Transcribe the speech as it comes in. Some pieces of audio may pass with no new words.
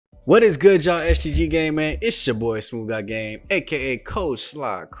What is good, y'all? SGG Game, man. It's your boy SmooveGotGame, aka Coach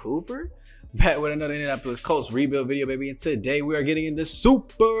Sly Cooper, back with another Indianapolis Colts rebuild video, baby. And today we are getting into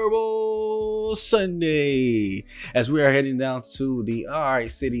Super Bowl Sunday as we are heading down to the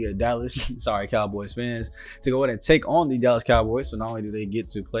city of Dallas. Sorry, Cowboys fans, to go ahead and take on the Dallas Cowboys. So not only do they get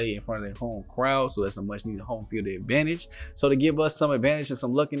to play in front of their home crowd, so that's a much needed home field advantage. So to give us some advantage and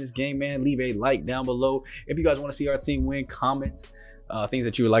some luck in this game, man, leave a like down below if you guys want to see our team win. Comment things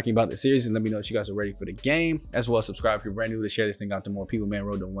that you were liking about the series, and let me know that you guys are ready for the game. As well, subscribe if you're brand new to share this thing out to more people, man.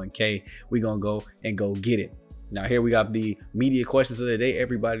 Road to 1K. We're gonna go get it. Now here we got the media questions of the day.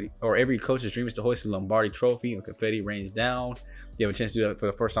 Every coach's dream is to hoist the Lombardi trophy and confetti rains down. You have a chance to do that for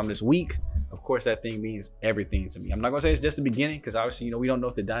the first time this week. Of course, that thing means everything to me. I'm not gonna say it's just the beginning, because obviously, we don't know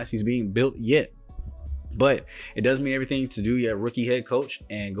if the dynasty is being built yet. But it does mean everything to do your rookie head coach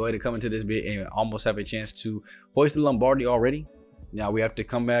and go ahead and come into this bit and almost have a chance to hoist the Lombardi already. Now we have to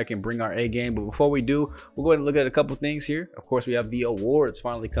come back and bring our A game, but before we do, we'll go ahead and look at a couple things here. Of course, we have the awards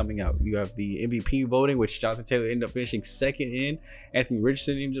finally coming out. You have the MVP voting, which Jonathan Taylor ended up finishing second in. Anthony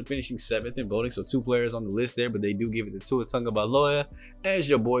Richardson ended up finishing 7th in voting, so 2 players on the list there, but they do give it to Tua Tagovailoa as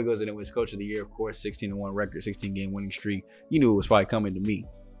your boy goes in and wins Coach of the Year. Of course, 16-1 record, 16-game winning streak. You knew it was probably coming to me.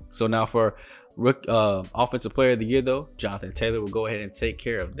 So now for Offensive Player of the Year, though, Jonathan Taylor will go ahead and take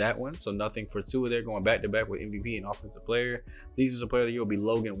care of that one. So nothing for Tua there, going back to back with MVP and Offensive Player. Defensive Player of the Year will be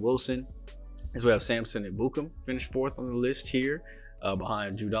Logan Wilson. As we have Samson and Bukum finished 4th on the list here,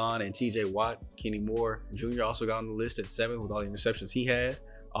 behind Judon and TJ Watt. Kenny Moore Jr. also got on the list at 7th with all the interceptions he had.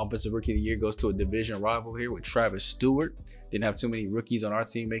 Offensive Rookie of the Year goes to a division rival here with Travis Stewart. Didn't have too many rookies on our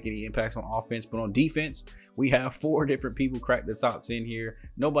team making any impacts on offense, but on defense, we have 4 different people crack the top 10 here.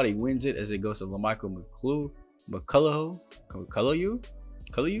 Nobody wins it as it goes to LaMichael McCullough.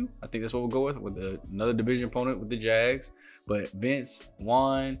 I think that's what we'll go with another division opponent with the Jags. But Vince,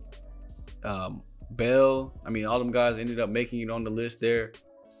 Juan, Bell, all them guys ended up making it on the list there,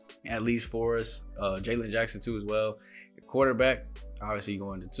 at least for us. Jalen Jackson too as well. Quarterback, obviously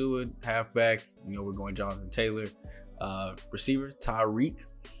going to Tua. Halfback, we're going Jonathan Taylor. Receiver, Tyreek,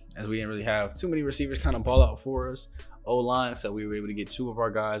 as we didn't really have too many receivers kind of ball out for us. O-line, so we were able to get 2 of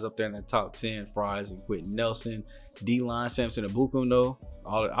our guys up there in the top 10, Fries and Quentin Nelson. D-line, Samson and Bukum, though.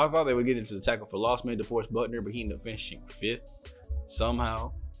 I thought they would get into the tackle for loss man, DeForest Buckner, but he ended up finishing 5th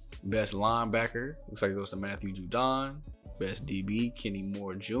somehow. Best linebacker, looks like it goes to Matthew Judon. Best DB, Kenny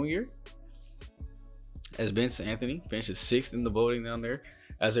Moore Jr. As Vince Anthony finishes 6th in the voting down there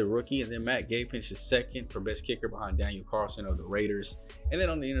as a rookie, and then Matt Gay finishes 2nd for best kicker behind Daniel Carlson of the Raiders. And then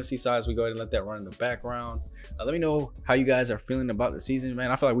on the NFC side, we go ahead and let that run in the background. Let me know how you guys are feeling about the season,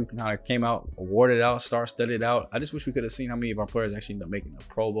 man. I feel like we kind of came out, awarded out, star-studded out. I just wish we could have seen how many of our players actually end up making the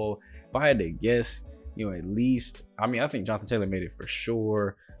Pro Bowl. If I had to guess, at least, I think Jonathan Taylor made it for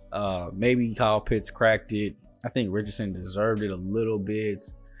sure. Maybe Kyle Pitts cracked it. I think Richardson deserved it a little bit.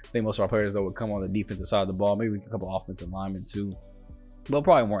 I think most of our players, though, would come on the defensive side of the ball. Maybe a couple offensive linemen too, but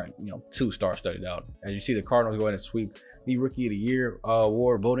probably weren't, too star-studded out. As you see, the Cardinals go ahead and sweep the Rookie of the Year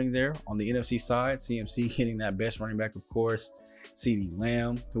award voting there. On the NFC side, CMC getting that best running back, of course. CeeDee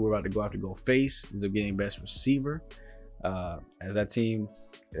Lamb, who we're about to go face, ends up getting best receiver. As that team,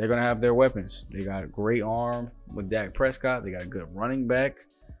 they're going to have their weapons. They got a great arm with Dak Prescott. They got a good running back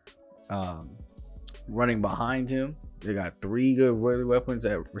running behind him. They got 3 good weapons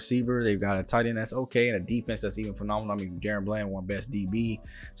at receiver. They've got a tight end that's okay and a defense that's even phenomenal. Darren Bland won best DB.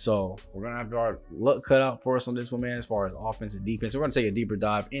 So we're going to have our luck cut out for us on this one, man, as far as offense and defense. We're going to take a deeper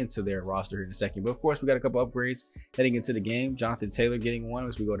dive into their roster here in a second. But, of course, we got a couple upgrades heading into the game. Jonathan Taylor getting one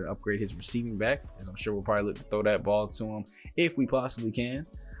as we go to upgrade his receiving back, as I'm sure we'll probably look to throw that ball to him if we possibly can.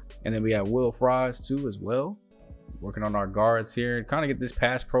 And then we have Will Fries, too, as well. Working on our guards here, kind of get this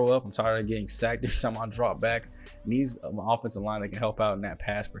pass pro up. I'm tired of getting sacked every time I drop back. Needs an offensive line that can help out in that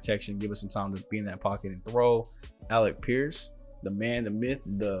pass protection, give us some time to be in that pocket and throw. Alec Pierce, the man, the myth,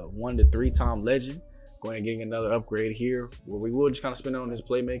 the 1 to 3 time legend, going and getting another upgrade here, where we will just kind of spend it on his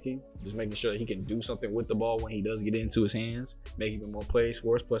playmaking, just making sure that he can do something with the ball when he does get into his hands, make even more plays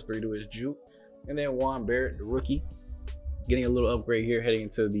for us, +3 to his juke. And then Juan Barrett, the rookie, getting a little upgrade here heading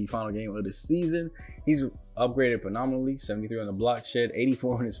into the final game of the season. He's upgraded phenomenally, 73 on the block shed,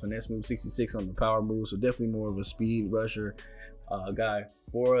 84 on his finesse move, 66 on the power move. So definitely more of a speed rusher guy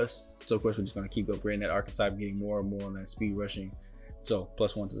for us. So of course we're just going to keep upgrading that archetype, getting more and more on that speed rushing. So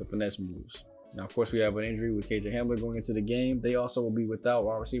 +1 to the finesse moves. Now of course we have an injury with KJ Hamler going into the game. They also will be without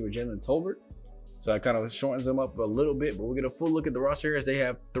wide receiver Jalen Tolbert. So that kind of shortens them up a little bit, but we'll get a full look at the roster here as they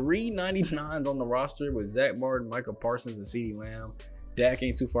have 3 99s on the roster with Zach Martin, Michael Parsons, and CeeDee Lamb. Dak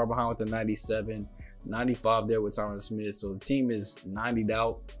ain't too far behind with the 97, 95 there with Tyron Smith. So the team is 90'd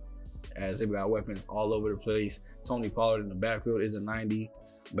out. as they've got weapons all over the place. Tony Pollard in the backfield is a 90.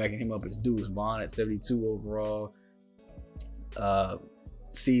 Backing him up is Deuce Vaughn at 72 overall.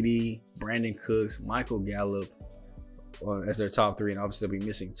 CD, Brandon Cooks, Michael Gallup as their top 3, and obviously they'll be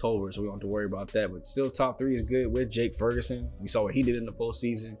missing Tolbert, so we don't have to worry about that. But still, top 3 is good with Jake Ferguson. We saw what he did in the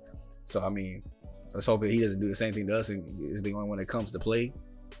postseason. So, I mean, let's hope that he doesn't do the same thing to us and is the only one that comes to play.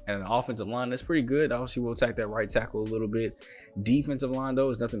 And an offensive line that's pretty good. Obviously, we'll attack that right tackle a little bit. Defensive line, though,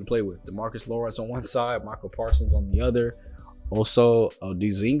 is nothing to play with. DeMarcus Lawrence on one side, Michael Parsons on the other. Also,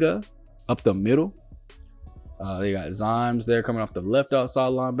 Dizinga up the middle. They got Zimes there coming off the left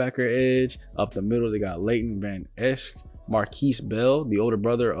outside linebacker edge. Up the middle, they got Leighton Van Esch, Marquise Bell, the older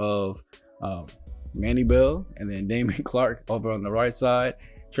brother of Manny Bell, and then Damon Clark over on the right side.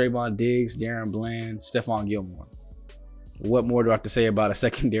 Trayvon Diggs, Darren Bland, Stephon Gilmore. What more do I have to say about a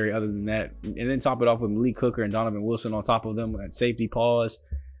secondary other than that? And then top it off with Malik Hooker and Donovan Wilson on top of them at safety pause.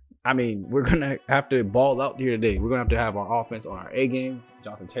 I mean, we're going to have to ball out here today. We're going to have our offense on our A game.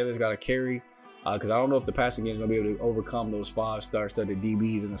 Jonathan Taylor's got to carry because I don't know if the passing game is going to be able to overcome those 5-star studded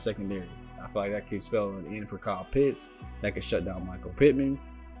DBs in the secondary. I feel like that could spell an end for Kyle Pitts. That could shut down Michael Pittman.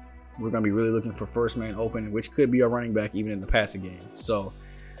 We're going to be really looking for first man open, which could be our running back even in the passing game. So,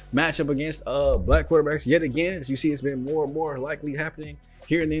 matchup against black quarterbacks yet again. As you see, it's been more and more likely happening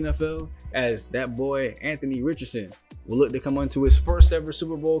here in the NFL as that boy Anthony Richardson will look to come onto his first ever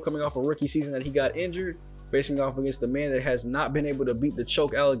Super Bowl coming off a rookie season that he got injured, facing off against the man that has not been able to beat the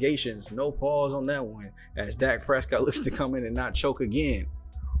choke allegations. No pause on that one as Dak Prescott looks to come in and not choke again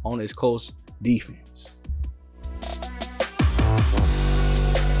on his Colts defense.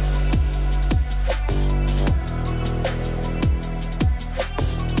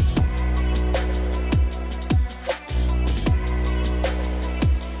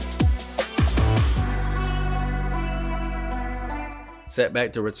 Set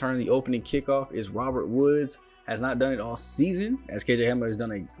back to return the opening kickoff is Robert Woods. Has not done it all season, as KJ Hamler has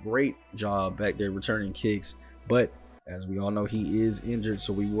done a great job back there returning kicks. But as we all know, he is injured,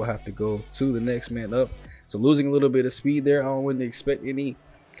 so we will have to go to the next man up. So losing a little bit of speed there. I wouldn't expect any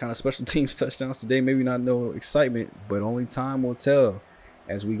kind of special teams touchdowns today. Maybe not no excitement, but only time will tell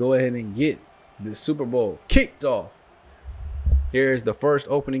as we go ahead and get the Super Bowl kicked off. Here's the first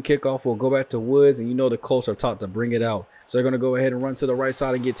opening kickoff. We'll go back to Woods, and you know the Colts are taught to bring it out. So they're going to go ahead and run to the right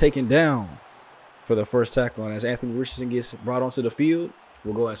side and get taken down for the first tackle. And as Anthony Richardson gets brought onto the field,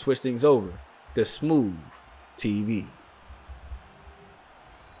 we'll go and switch things over to Smooth TV.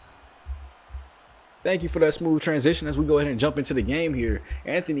 Thank you for that smooth transition as we go ahead and jump into the game here.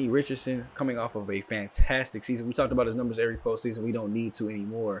 Anthony Richardson coming off of a fantastic season. We talked about his numbers every postseason. We don't need to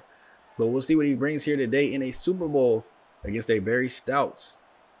anymore. But we'll see what he brings here today in a Super Bowl against a very stout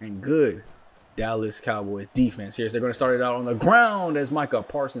and good Dallas Cowboys defense here. So they're going to start it out on the ground as Micah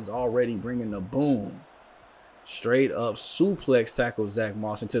Parsons already bringing the boom. Straight up suplex tackle Zach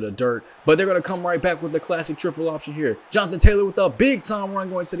Moss into the dirt. But they're going to come right back with the classic triple option here. Jonathan Taylor with a big time run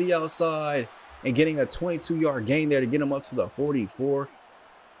going to the outside and getting a 22-yard gain there to get him up to the 44.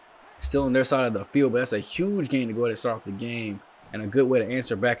 Still on their side of the field, but that's a huge gain to go ahead and start off the game. And a good way to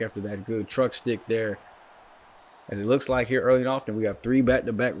answer back after that good truck stick there. As it looks like here early and often, we have 3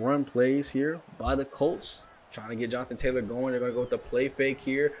 back-to-back run plays here by the Colts. Trying to get Jonathan Taylor going. They're going to go with the play fake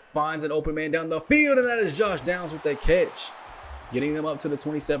here. Finds an open man down the field, and that is Josh Downs with that catch. Getting them up to the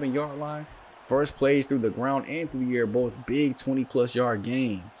 27-yard line. First plays through the ground and through the air, both big 20-plus yard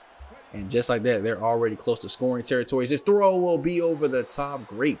gains. And just like that, they're already close to scoring territories. This throw will be over the top.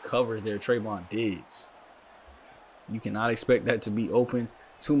 Great covers there, Trayvon Diggs. You cannot expect that to be open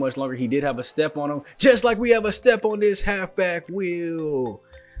too much longer. He did have a step on him, just like we have a step on this halfback wheel.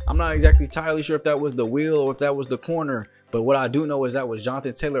 I'm not exactly entirely sure if that was the wheel or if that was the corner, but what I do know is that was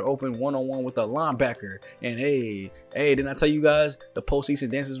Jonathan Taylor open one-on-one with a linebacker. And hey, didn't I tell you guys the postseason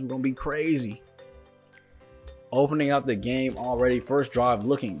dances were going to be crazy? Opening out the game already, first drive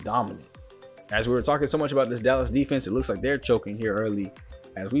looking dominant. As we were talking so much about this Dallas defense, it looks like they're choking here early,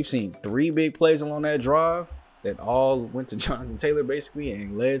 as we've seen 3 big plays along that drive that all went to Jonathan Taylor basically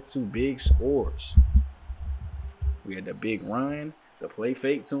and led to big scores. We had the big run, the play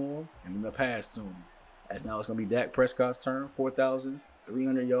fake to him, and then the pass to him. As now it's going to be Dak Prescott's turn,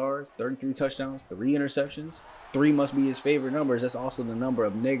 4,300 yards, 33 touchdowns, 3 interceptions. 3 must be his favorite numbers. That's also the number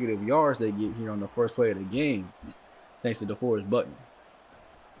of negative yards they get here on the first play of the game, thanks to DeForest Buckner.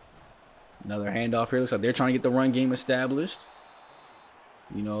 Another handoff here. Looks like they're trying to get the run game established.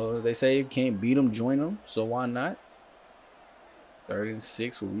 You know, they say can't beat them, join them. So why not? 3rd and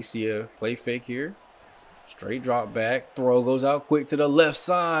 6, where we see a play fake here. Straight drop back. Throw goes out quick to the left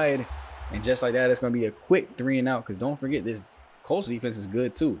side. And just like that, it's going to be a quick 3 and out. Because don't forget, this Colts defense is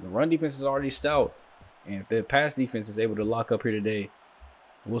good too. The run defense is already stout. And if the pass defense is able to lock up here today,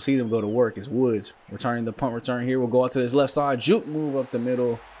 we'll see them go to work. It's Woods returning the punt return here. We'll go out to his left side. Juke move up the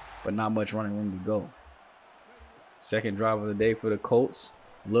middle, but not much running room to go. Second drive of the day for the Colts.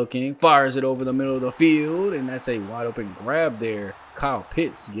 Looking, fires it over the middle of the field, and that's a wide open grab there. Kyle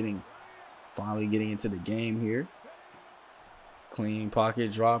Pitts finally getting into the game here. Clean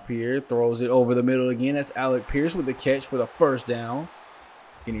pocket drop here. Throws it over the middle again. That's Alec Pierce with the catch for the first down.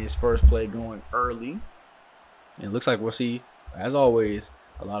 Getting his first play going early. And it looks like we'll see, as always,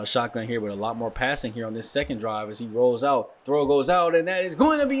 a lot of shotgun here, but a lot more passing here on this second drive as he rolls out. Throw goes out, and that is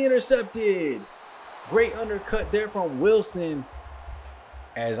going to be intercepted. Great undercut there from Wilson.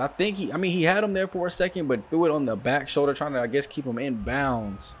 As I think he had him there for a second, but threw it on the back shoulder, trying to, I guess, keep him in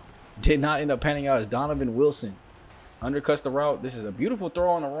bounds. Did not end up panning out as Donovan Wilson undercuts the route. This is a beautiful throw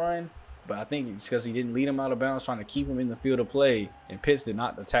on the run, but I think it's because he didn't lead him out of bounds, trying to keep him in the field of play, and Pitts did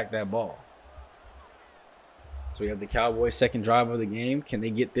not attack that ball. So we have the Cowboys' second drive of the game. Can they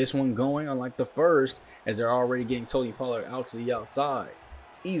get this one going unlike the first, as they're already getting Tony Pollard out to the outside?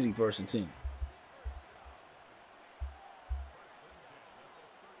 Easy 1st and 10.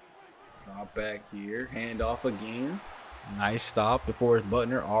 Drop back here, handoff again. Nice stop. DeForest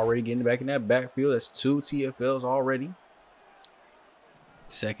Buckner already getting back in that backfield. That's 2 TFLs already.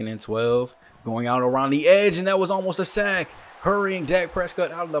 2nd and 12. Going out around the edge, and that was almost a sack. Hurrying Dak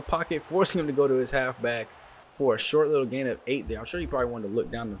Prescott out of the pocket, forcing him to go to his halfback for a short little gain of 8 there. I'm sure he probably wanted to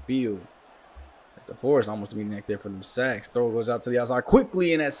look down the field. As DeForest almost getting back there for them sacks. Throw goes out to the outside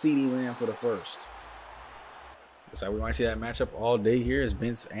quickly, and that CeeDee Lamb for the first. Looks like we might see that matchup all day here as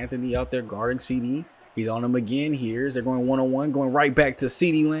Vince Anthony out there guarding CD. He's on him again here as they're going one-on-one, going right back to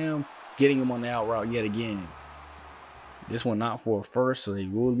CeeDee Lamb, getting him on the out route yet again. This one not for a first, so they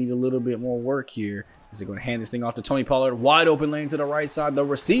will need a little bit more work here as they're going to hand this thing off to Tony Pollard. Wide open lane to the right side. The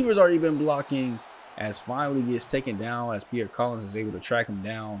receivers already been blocking as finally gets taken down as Pierre Collins is able to track him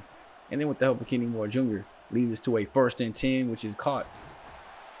down. And then with the help of Kenny Moore Jr., leads us to a 1st and 10, which is caught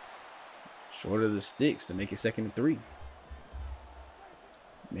short of the sticks to make it 2nd and 3.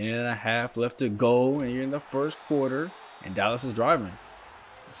 Minute and a half left to go, and you're in the first quarter, and Dallas is driving.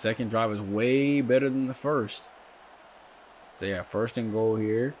 The second drive is way better than the first. So yeah, 1st and goal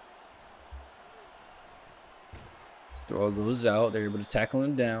here. Throw goes out. They're able to tackle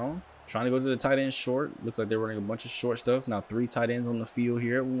him down. Trying to go to the tight end short. Looks like they're running a bunch of short stuff. Now 3 tight ends on the field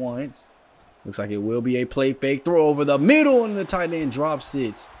here at once. Looks like it will be a play fake. Throw over the middle, and the tight end drops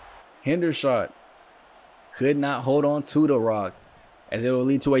it. Hendershot could not hold on to the rock, as it will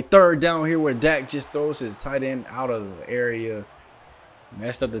lead to a 3rd down here where Dak just throws his tight end out of the area.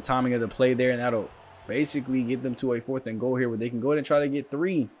 Messed up the timing of the play there, and that'll basically get them to a 4th and goal here where they can go ahead and try to get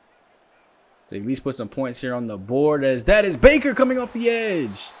 3. To at least put some points here on the board, as that is Baker coming off the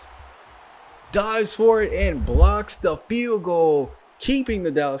edge. Dives for it and blocks the field goal, keeping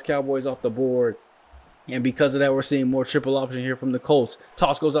the Dallas Cowboys off the board. And because of that, we're seeing more triple option here from the Colts.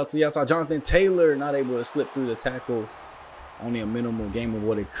 Toss goes out to the outside. Jonathan Taylor not able to slip through the tackle. Only a minimal game of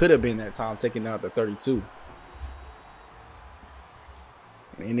what it could have been that time, taking out the 32.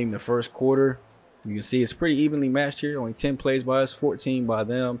 And ending the first quarter, you can see it's pretty evenly matched here. Only 10 plays by us, 14 by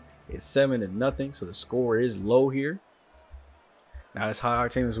them. It's 7-0, so the score is low here. Not as high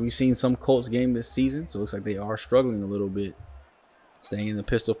octane as we've seen some Colts game this season, so it looks like they are struggling a little bit. Staying in the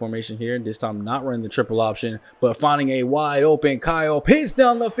pistol formation here, this time not running the triple option, but finding a wide open Kyle Pitts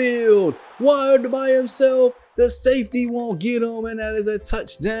down the field. Wide by himself. The safety won't get him, and that is a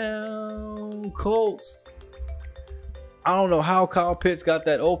touchdown, Colts. I don't know how Kyle Pitts got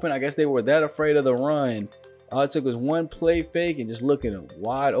that open. I guess they were that afraid of the run. All it took was one play fake, and just look at him.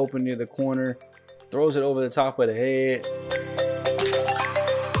 Wide open near the corner. Throws it over the top of the head.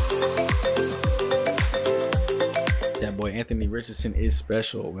 That boy Anthony Richardson is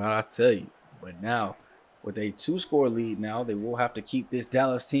special, man, I tell you. But now, with a 2-score lead now, they will have to keep this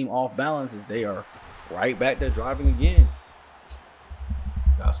Dallas team off balance as they are right back there driving again.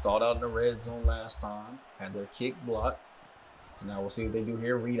 Got stalled out in the red zone last time. Had their kick blocked. So now we'll see what they do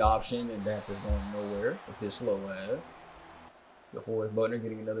here. Read option, and Dak is going nowhere with this slow ad. DeForest Buckner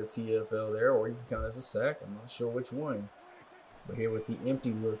getting another TFL there, or you can count it as a sack. I'm not sure which one. But here with the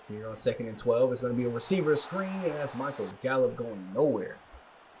empty look here on 2nd and 12, it's going to be a receiver screen, and that's Michael Gallup going nowhere.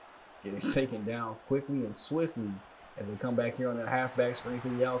 Getting taken down quickly and swiftly as they come back here on the halfback screen to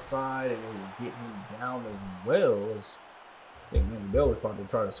the outside, and they will get him down as well. As I think Manny Bell was probably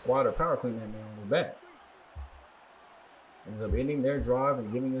trying to squat or power clean that man on his back. Ends up ending their drive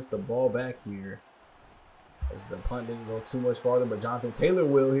and giving us the ball back here. As the punt didn't go too much farther, but Jonathan Taylor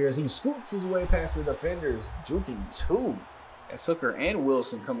will here as he scoots his way past the defenders, juking 2. That's Hooker and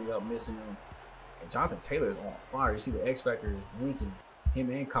Wilson coming up missing him. And Jonathan Taylor is on fire. You see the X Factor is blinking. Him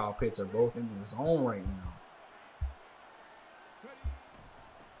and Kyle Pitts are both in the zone right now.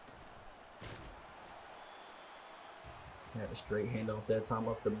 Had a straight handoff that time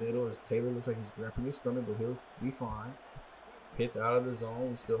up the middle as Taylor looks like he's grabbing his stomach, but he'll be fine. Pitts out of the zone.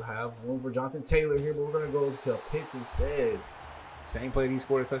 We still have room for Jonathan Taylor here, but we're going to go to Pitts instead. Same play that he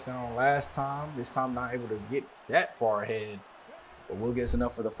scored a touchdown on last time. This time not able to get that far ahead. But we'll get us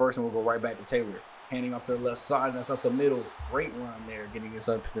enough for the first, and we'll go right back to Taylor. Handing off to the left side, and that's up the middle. Great run there, getting us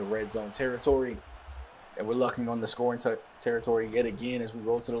up to the red zone territory. And we're looking on the scoring territory yet again as we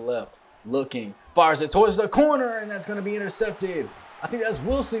roll to the left. Looking, fires it towards the corner, and that's going to be intercepted. I think that's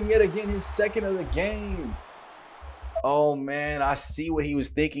Wilson yet again, his second of the game. Oh, man, I see what he was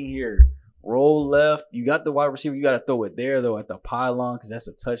thinking here. Roll left. You got the wide receiver. You got to throw it there, though, at the pylon because that's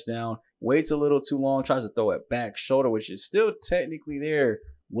a touchdown. Waits a little too long, tries to throw it back shoulder, which is still technically there.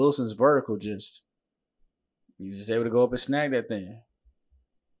 Wilson's vertical just, he's just able to go up and snag that thing.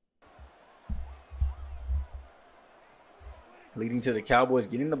 Leading to the Cowboys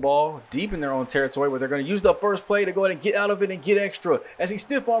getting the ball deep in their own territory where they're going to use the first play to go ahead and get out of it and get extra. As he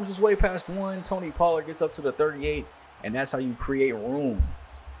stiff arms his way past one, Tony Pollard gets up to the 38, and that's how you create room.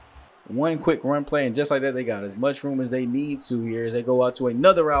 One quick run play, and just like that, they got as much room as they need to here as they go out to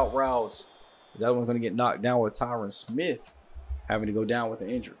another route. That one's going to get knocked down with Tyron Smith having to go down with an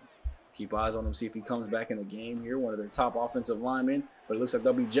injury. Keep eyes on him, see if he comes back in the game here. One of their top offensive linemen, but it looks like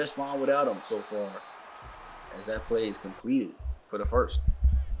they'll be just fine without him so far as that play is completed for the first.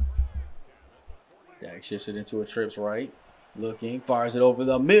 Dak shifts it into a trips right. Looking, fires it over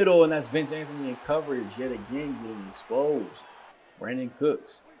the middle, and that's Vince Anthony in coverage yet again getting exposed. Brandon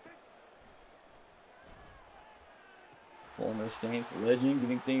Cooks. Former Saints legend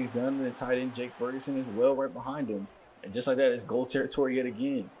getting things done, and the tight end Jake Ferguson is well right behind him. And just like that, it's goal territory yet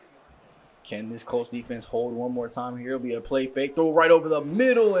again. Can this Colts defense hold one more time here? It'll be a play fake, throw right over the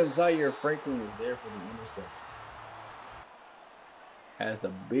middle, and Zaire Franklin is there for the interception. Has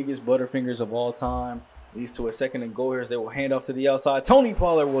the biggest butterfingers of all time. Leads to a second and goal here as they will hand off to the outside. Tony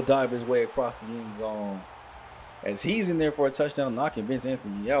Pollard will dive his way across the end zone as he's in there for a touchdown, knocking Vince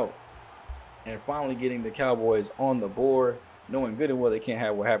Anthony out. And finally getting the Cowboys on the board, knowing good and well they can't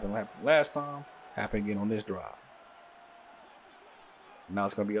have what happened last time happen again on this drive. Now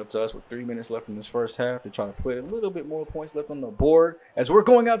it's going to be up to us with 3 minutes left in this first half to try to put a little bit more points left on the board. As we're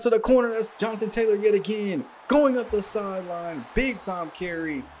going out to the corner, that's Jonathan Taylor yet again. Going up the sideline, big time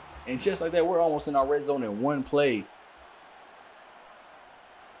carry. And just like that, we're almost in our red zone in one play.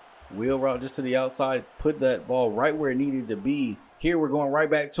 Wheel route just to the outside, put that ball right where it needed to be. Here we're going right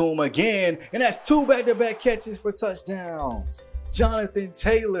back to him again. And that's 2 back-to-back catches for touchdowns. Jonathan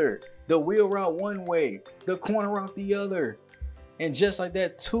Taylor, the wheel route one way, the corner route the other. And just like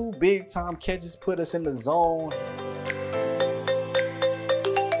that, 2 big-time catches put us in the zone.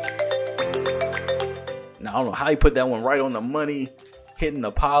 Now, I don't know how he put that one right on the money, hitting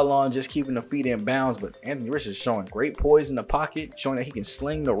the pylon, just keeping the feet in bounds. But Anthony Rich is showing great poise in the pocket, showing that he can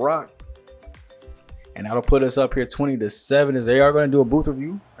sling the rock. And that'll put us up here 20-7 as they are going to do a booth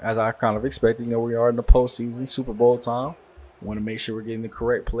review, as I kind of expected. You know, we are in the postseason, Super Bowl time. Want to make sure we're getting the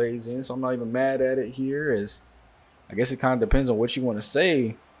correct plays in, so I'm not even mad at it here, as I guess it kind of depends on what you want to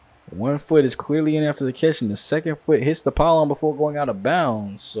say. One foot is clearly in after the catch, and the second foot hits the pylon before going out of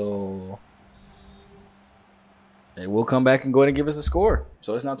bounds. So they will come back and go ahead and give us a score.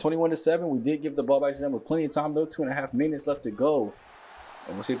 So it's now 21-7. We did give the ball back to them with plenty of time, though. 2.5 minutes left to go.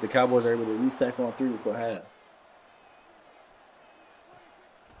 And we'll see if the Cowboys are able to at least tackle on 3 before half.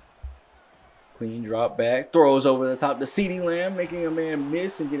 Clean drop back. Throws over the top to CeeDee Lamb, making a man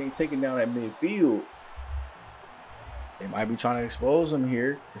miss and getting taken down at midfield. They might be trying to expose him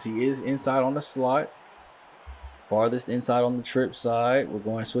here as he is inside on the slot. Farthest inside on the trip side. We're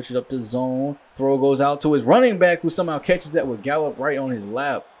going to switch it up to zone. Throw goes out to his running back, who somehow catches that with Gallup right on his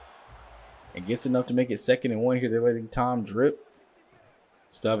lap. And gets enough to make it 2nd and 1 here. They're letting time drip.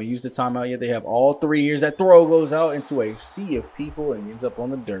 Still haven't used the timeout yet. They have all 3 years. That throw goes out into a sea of people and ends up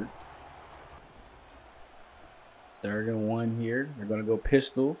on the dirt. 3rd and 1 here. They're going to go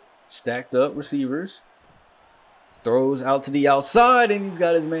pistol. Stacked up receivers. Throws out to the outside, and he's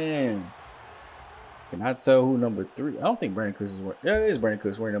got his man. Cannot tell who number 3. I don't think Brandon Cooks is wearing. Yeah, it is Brandon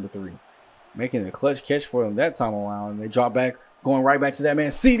Cooks wearing number 3. Making a clutch catch for him that time around. And they drop back, going right back to that man.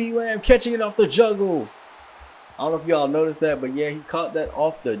 CeeDee Lamb catching it off the juggle. I don't know if y'all noticed that, but yeah, he caught that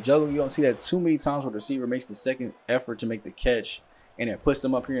off the juggle. You don't see that too many times where the receiver makes the second effort to make the catch. And it puts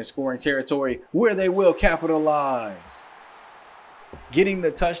them up here in scoring territory where they will capitalize. getting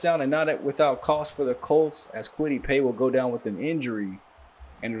the touchdown and not without cost for the Colts, as Kwity Paye will go down with an injury.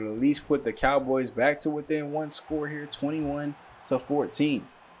 And it'll at least put the Cowboys back to within one score here, 21-14.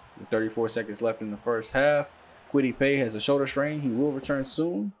 With 34 seconds left in the first half. Kwity Paye has a shoulder strain. He will return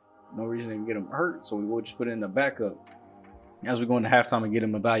soon. No reason to get him hurt, so we will just put it in the backup as we go into halftime and get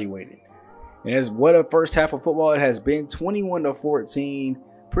him evaluated. And as what a first half of football it has been, 21-14.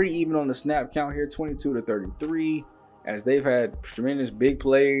 Pretty even on the snap count here, 22-33, as they've had tremendous big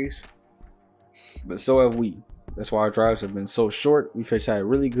plays, but so have we. That's why our drives have been so short. We've had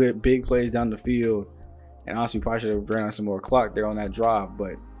really good big plays down the field, and honestly, we probably should have ran on some more clock there on that drive,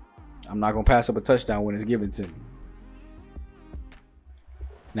 but I'm not going to pass up a touchdown when it's given to me.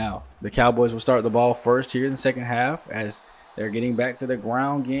 Now, the Cowboys will start the ball first here in the second half, as they're getting back to the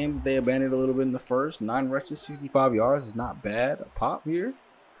ground game they abandoned a little bit in the first. 9 rushes, 65 yards is not bad. A pop here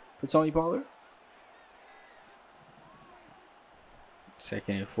for Tony Pollard.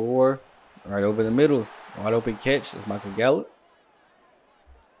 2nd and 4. Right over the middle. Wide open catch. That's Michael Gallup.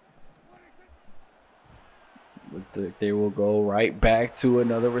 They will go right back to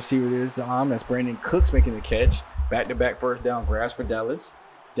another receiver this time. That's Brandon Cooks making the catch. Back-to-back first down grabs for Dallas.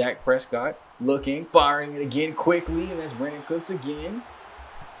 Dak Prescott looking, firing it again quickly, and that's Brandon Cooks again.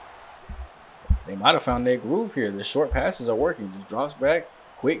 They might have found their groove here. The short passes are working. Just drops back,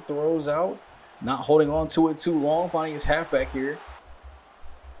 quick throws out, not holding on to it too long, finding his halfback here.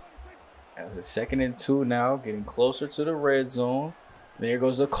 As it's 2nd and 2 now, getting closer to the red zone. There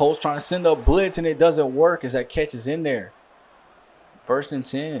goes the Colts trying to send a blitz, and it doesn't work as that catch is in there. 1st and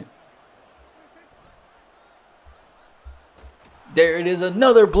 10. There it is,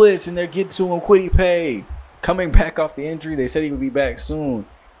 another blitz, and they get to him. Kwity Paye coming back off the injury. They said he would be back soon.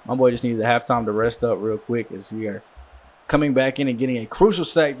 My boy just needs a halftime to rest up real quick, as we are coming back in and getting a crucial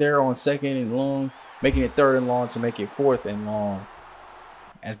sack there on 2nd and long, making it 3rd and long to make it 4th and long.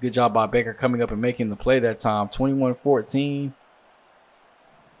 That's good job by Baker coming up and making the play that time. 21-14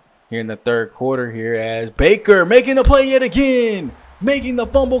 here in the 3rd quarter here, as Baker making the play yet again, making the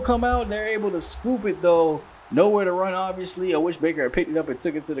fumble come out. They're able to scoop it though. Nowhere to run, obviously. I wish Baker had picked it up and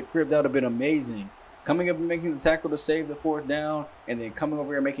took it to the crib. That would have been amazing. Coming up and making the tackle to save the 4th down, and then coming over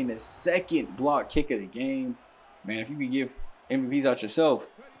here and making the 2nd block kick of the game. Man, if you could give MVPs out yourself,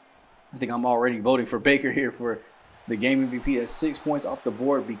 I think I'm already voting for Baker here for the game MVP. That's 6 points off the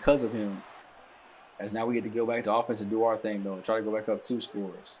board because of him. As now we get to go back to offense and do our thing, though. Try to go back up 2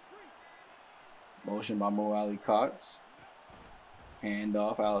 scores. Motion by Mo Alley Cox.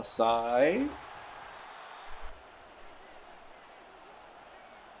 Handoff outside.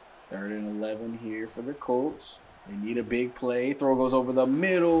 3rd and 11 here for the Colts. They need a big play. Throw goes over the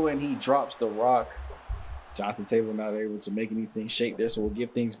middle, and he drops the rock. Jonathan Taylor not able to make anything shake there, so we'll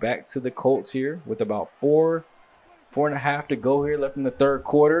give things back to the Colts here with about 4.5 to go here left in the 3rd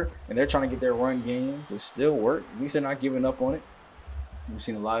quarter, and they're trying to get their run game to still work. At least they're not giving up on it. We've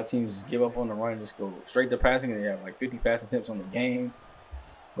seen a lot of teams just give up on the run and just go straight to passing, and they have like 50 pass attempts on the game.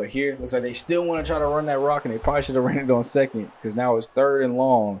 But here, it looks like they still want to try to run that rock, and they probably should have ran it on 2nd, because now it's 3rd and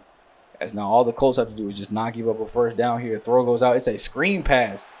long. As now all the Colts have to do is just not give up a first down here. Throw goes out. It's a screen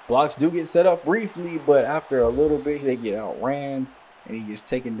pass. Blocks do get set up briefly, but after a little bit, they get outran, and he gets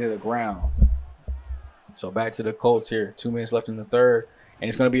taken to the ground. So back to the Colts here. 2 minutes left in the 3rd, and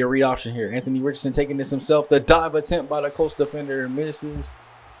it's going to be a read option here. Anthony Richardson taking this himself. The dive attempt by the Colts defender misses.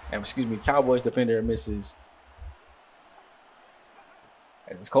 Cowboys defender misses.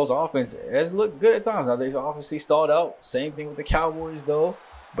 And this Colts offense has looked good at times. Now they've obviously stalled out. Same thing with the Cowboys, though.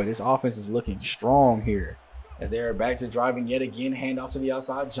 But this offense is looking strong here as they are back to driving yet again. Handoff to the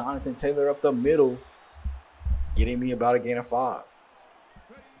outside. Jonathan Taylor up the middle, getting me about a gain of 5.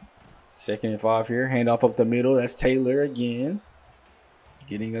 2nd and 5 here. Handoff up the middle. That's Taylor again,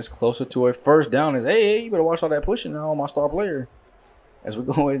 getting us closer to a first down. Hey, you better watch all that pushing now on my star player. As we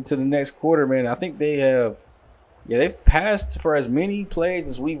go into the next quarter, man, I think they've passed for as many plays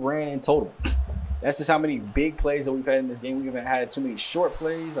as we've ran in total. That's just how many big plays that we've had in this game. We haven't had too many short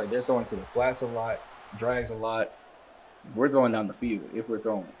plays. Like, they're throwing to the flats a lot, drags a lot. We're throwing down the field if we're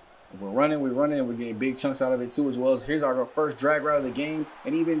throwing. If we're running, and we're getting big chunks out of it too, as well as here's our first drag route of the game.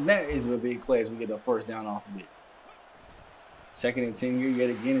 And even that is a big play as we get the first down off of it. 2nd and 10 here.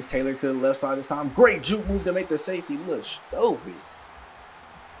 Yet again, it's Taylor to the left side this time. Great juke move to make the safety look stupid.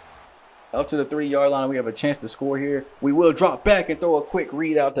 Up to the 3-yard line, we have a chance to score here. We will drop back and throw a quick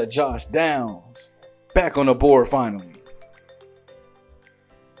read out to Josh Downs. Back on the board finally.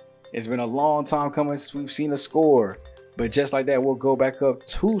 It's been a long time coming since we've seen a score. But just like that, we'll go back up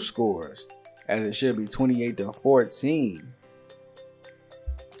 2 scores, as it should be 28-14.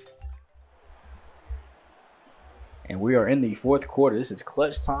 And we are in the fourth quarter. This is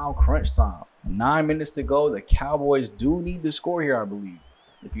clutch time, crunch time. 9 minutes to go. The Cowboys do need to score here, I believe.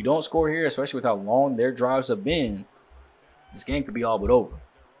 If you don't score here, especially with how long their drives have been, this game could be all but over.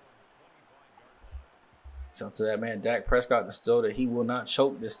 It's up to that man, Dak Prescott, to show that he will not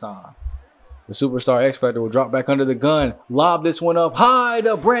choke this time. The superstar X Factor will drop back under the gun. Lob this one up high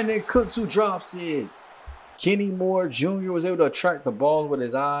to Brandon Cooks, who drops it. Kenny Moore Jr. was able to attract the ball with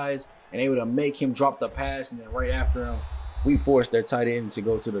his eyes and able to make him drop the pass. And then right after him, we forced their tight end to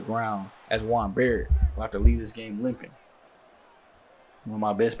go to the ground as Juan Barrett will have to leave this game limping. One of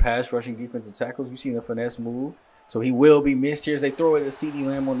my best pass rushing defensive tackles. You see the finesse move. So he will be missed here as they throw it to CeeDee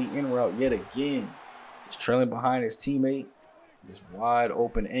Lamb on the in route yet again. He's trailing behind his teammate. Just wide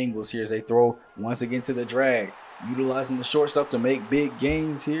open angles here as they throw once again to the drag. Utilizing the short stuff to make big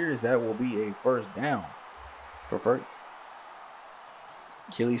gains here, as that will be a first down for first.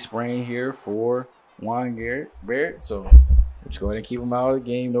 Achilles sprain here for Juan Barrett. So let's go ahead and keep him out of the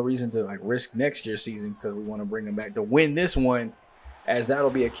game. No reason to risk next year's season because we want to bring him back to win this one, as that'll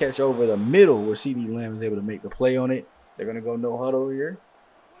be a catch over the middle where CeeDee Lamb is able to make the play on it. They're going to go no huddle here.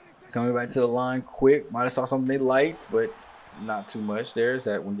 Coming back to the line quick. Might have saw something they liked, but not too much. There's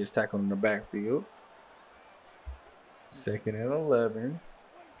that one gets tackled in the backfield. 2nd and 11.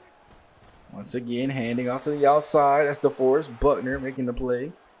 Once again, handing off to the outside. That's DeForest Buckner making the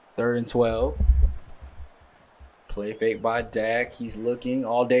play. 3rd and 12. Play fake by Dak. He's looking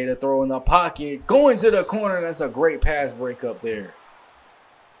all day to throw in the pocket. Going to the corner. That's a great pass break up there.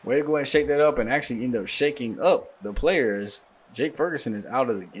 Way to go and shake that up and actually end up shaking up the players. Jake Ferguson is out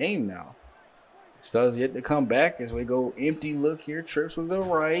of the game now. Studs yet to come back as we go empty look here. Trips with the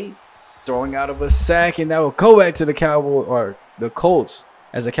right. Throwing out of a sack, and that will go back to the Cowboys or the Colts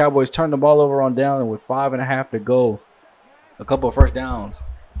as the Cowboys turn the ball over on down, and with 5.5 to go, a couple of first downs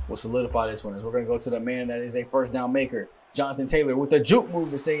will solidify this one as we're going to go to the man that is a first down maker. Jonathan Taylor with the juke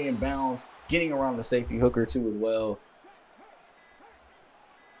move to stay in bounds, getting around the safety hooker too as well.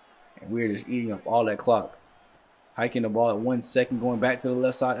 And we're just eating up all that clock. Hiking the ball at 1 second, going back to the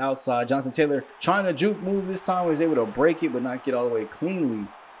left side outside. Jonathan Taylor trying to juke move this time, was able to break it but not get all the way cleanly.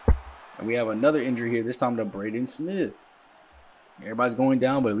 And we have another injury here, this time to Braden Smith. Everybody's going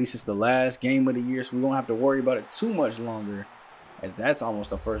down, but at least it's the last game of the year, so we won't have to worry about it too much longer, as that's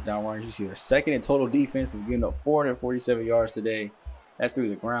almost a first down run. You see the second in total defense is getting up 447 yards today. That's through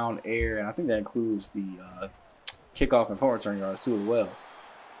the ground, air, and I think that includes the kickoff and punt return yards too as well.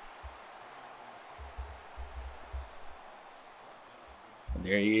 And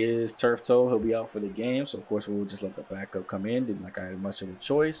there he is, turf toe. He'll be out for the game, so of course we'll just let the backup come in. Didn't like I had much of a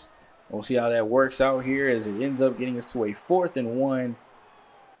choice. We'll see how that works out here as it ends up getting us to a 4th and 1.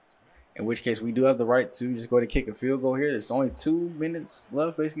 In which case we do have the right to just go ahead and kick a field goal here. There's only 2 minutes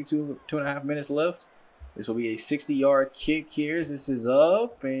left, basically 2.5 minutes left. This will be a 60-yard kick here. This is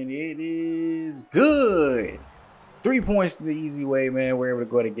up, and it is good. 3 points the easy way, man. We're able to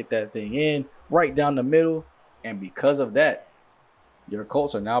go ahead and get that thing in right down the middle. And because of that, your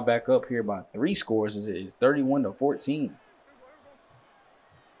Colts are now back up here by 3 scores. It is 31-14.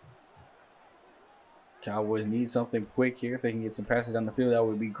 Cowboys need something quick here. If they can get some passes down the field, that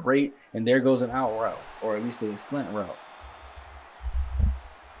would be great. And there goes an out route, or at least a slant route.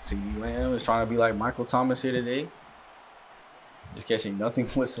 CeeDee Lamb is trying to be like Michael Thomas here today. Just catching nothing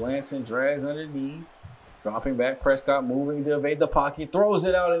with slants and drags underneath. Dropping back, Prescott moving to evade the pocket. Throws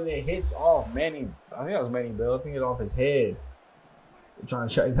it out and it hits off Manny. I think that was Manny Bell. I think it off his head. They're trying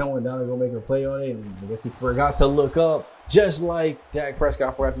to track that one down and go make a play on it. And I guess he forgot to look up. Just like Dak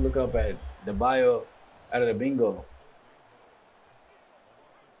Prescott forgot to look up at the bio out of the bingo.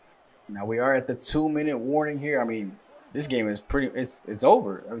 Now we are at the 2-minute warning here. I mean, this game is it's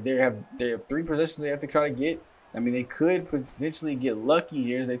over. I mean, they have 3 possessions they have to try to get. I mean, they could potentially get lucky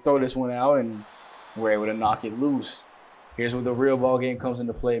here as they throw this one out and we're able to knock it loose. Here's where the real ball game comes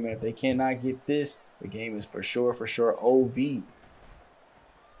into play, man. If they cannot get this, the game is for sure OV.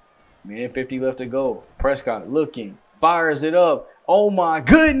 Minute 50 left to go. Prescott looking, fires it up. Oh my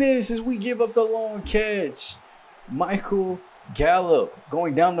goodness, as we give up the long catch. Michael Gallup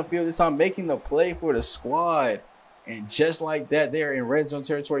going down the field this time, making the play for the squad. And just like that, they're in red zone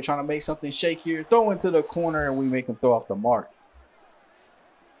territory trying to make something shake here. Throw into the corner, and we make him throw off the mark.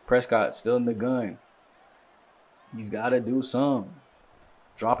 Prescott still in the gun. He's got to do some.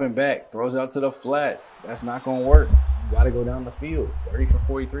 Dropping back, throws out to the flats. That's not going to work. You got to go down the field. 30 for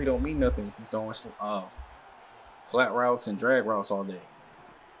 43 don't mean nothing if you're throwing flat routes and drag routes all day.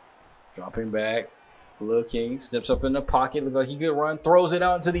 Dropping back, looking, steps up in the pocket. Looks like he could run, throws it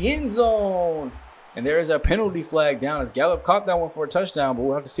out into the end zone. And there is a penalty flag down as Gallup caught that one for a touchdown, but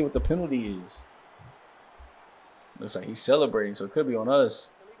we'll have to see what the penalty is. Looks like he's celebrating, so it could be on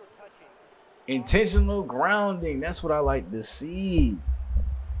us. Intentional grounding. That's what I like to see.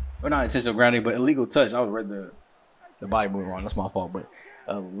 Or not intentional grounding, but illegal touch. I read the body move wrong. That's my fault. But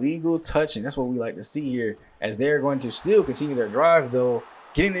illegal touching. That's what we like to see here. As they're going to still continue their drive, though,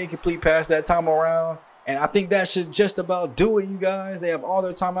 getting the incomplete pass that time around. And I think that should just about do it, you guys. They have all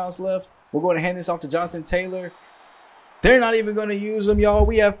their timeouts left. We're going to hand this off to Jonathan Taylor. They're not even going to use them, y'all.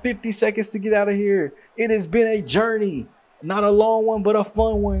 We have 50 seconds to get out of here. It has been a journey. Not a long one, but a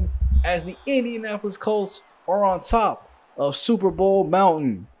fun one. As the Indianapolis Colts are on top of Super Bowl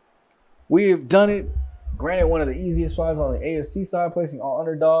Mountain. We have done it. Granted, one of the easiest spots on the AFC side, placing all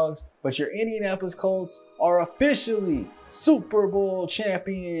underdogs. But your Indianapolis Colts are officially Super Bowl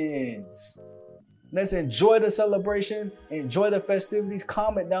champions. Let's enjoy the celebration. Enjoy the festivities.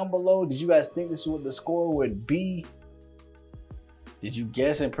 Comment down below. Did you guys think this is what the score would be? Did you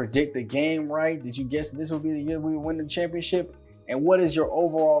guess and predict the game right? Did you guess that this would be the year we would win the championship? And what is your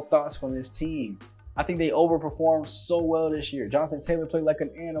overall thoughts from this team? I think they overperformed so well this year. Jonathan Taylor played like an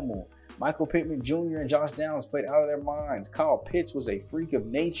animal. Michael Pittman Jr. and Josh Downs played out of their minds. Kyle Pitts was a freak of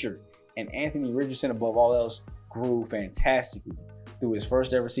nature. And Anthony Richardson, above all else, grew fantastically through his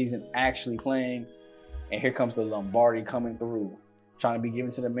first ever season actually playing. And here comes the Lombardi coming through, trying to be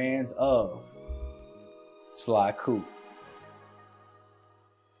given to the mans of Sly Coop.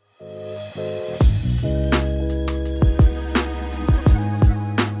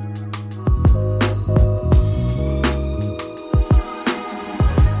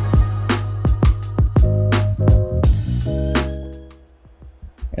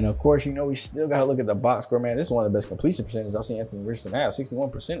 And of course, you know, we still got to look at the box score, man. This is one of the best completion percentages I've seen Anthony Richardson have.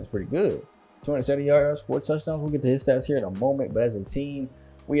 61% is pretty good. 270 yards, 4 touchdowns. We'll get to his stats here in a moment. But as a team,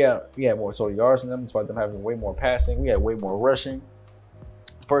 we had more total yards than them, despite them having way more passing. We had way more rushing.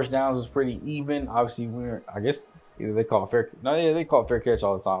 First downs was pretty even. Obviously, I guess either they call it fair. No, yeah, they call it fair catch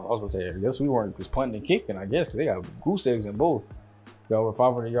all the time. I was going to say, I guess we weren't just punting and kicking, I guess, because they got goose eggs in both. Got over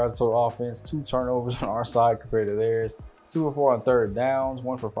 500 yards total offense, 2 turnovers on our side compared to theirs. 2 for 4 on third downs,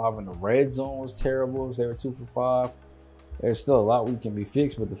 1 for 5 in the red zone was terrible because they were 2 for 5. There's still a lot we can be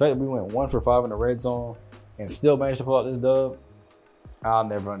fixed, but the fact that we went 1 for 5 in the red zone and still managed to pull out this dub, I'll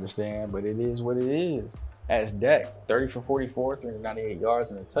never understand, but it is what it is. As Dak, 30 for 44, 398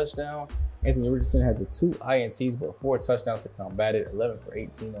 yards and a touchdown. Anthony Richardson had the 2 INTs, but 4 touchdowns to combat it, 11 for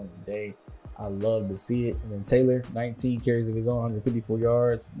 18 on the day. I love to see it. And then Taylor, 19 carries of his own, 154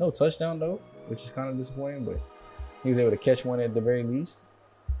 yards. No touchdown, though, which is kind of disappointing, but he was able to catch one at the very least.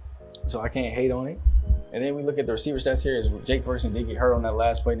 So I can't hate on it. And then we look at the receiver stats here. As Jake Ferguson did get hurt on that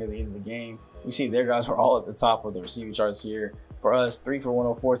last play near the end of the game. We see their guys were all at the top of the receiving charts here. For us, 3 for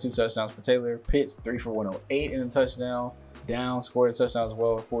 104, 2 touchdowns for Taylor. Pitts, 3 for 108 in a touchdown. Down scored a touchdown as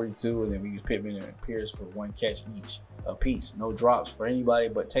well, 42. And then we used Pittman and Pierce for 1 catch each apiece. No drops for anybody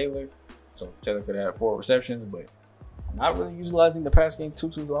but Taylor. So Taylor could have had 4 receptions, but not really utilizing the pass game too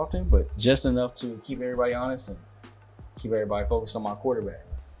often, but just enough to keep everybody honest and keep everybody focused on my quarterback.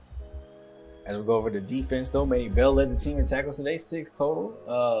 As we go over the defense, though, Manny Bell led the team in tackles today, 6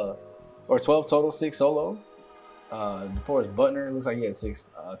 total, or 12 total, 6 solo. DeForest Buckner looks like he had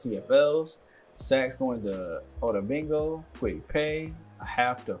 6 TFLs. Sacks going to Oda Bingo, Quiddy Pay, a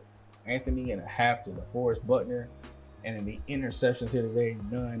half to Anthony and a half to DeForest Buckner. And then the interceptions here today,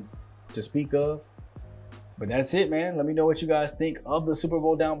 none to speak of. But that's it, man. Let me know what you guys think of the Super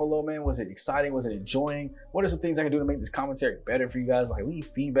Bowl down below, man. Was it exciting? Was it enjoying? What are some things I can do to make this commentary better for you guys? Like, leave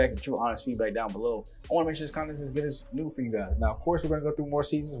feedback and true, honest feedback down below. I want to make sure this content is as good as new for you guys. Now, of course, we're going to go through more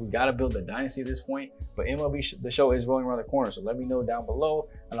seasons. We got to build a dynasty at this point. But MLB, the show is rolling around the corner. So let me know down below.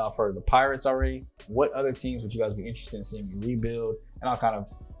 And I've heard the Pirates already. What other teams would you guys be interested in seeing me rebuild? And I'll kind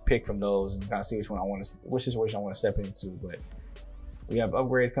of pick from those and kind of see which situation I want to step into. But we have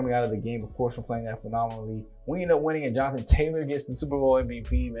upgrades coming out of the game. Of course, we're playing that phenomenally. We end up winning, and Jonathan Taylor gets the Super Bowl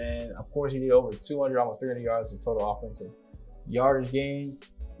MVP, man. Of course, he did over 200, almost 300 yards of total offensive yardage gain.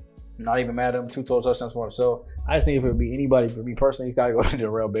 Not even mad at him. 2 total touchdowns for himself. I just think if it would be anybody, for me personally, he's got to go to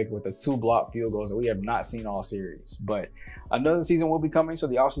Darrell Baker with the 2 blocked field goals that we have not seen all series. But another season will be coming, so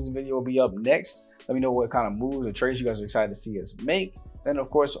the offseason video will be up next. Let me know what kind of moves or trades you guys are excited to see us make. Then, of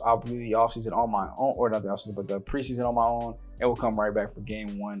course, I'll do the offseason on my own, or not the offseason, but the preseason on my own. And we'll come right back for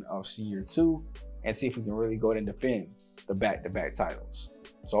game 1 of Year 2 and see if we can really go ahead and defend the back-to-back titles.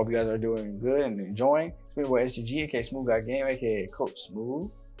 So I hope you guys are doing good and enjoying. It's been your boy SGG, aka SmooveGotGame, aka Coach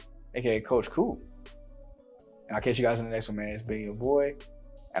Smooth, aka Coach Cool. And I'll catch you guys in the next one, man. It's been your boy,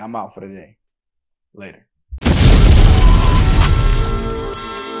 and I'm out for the day. Later.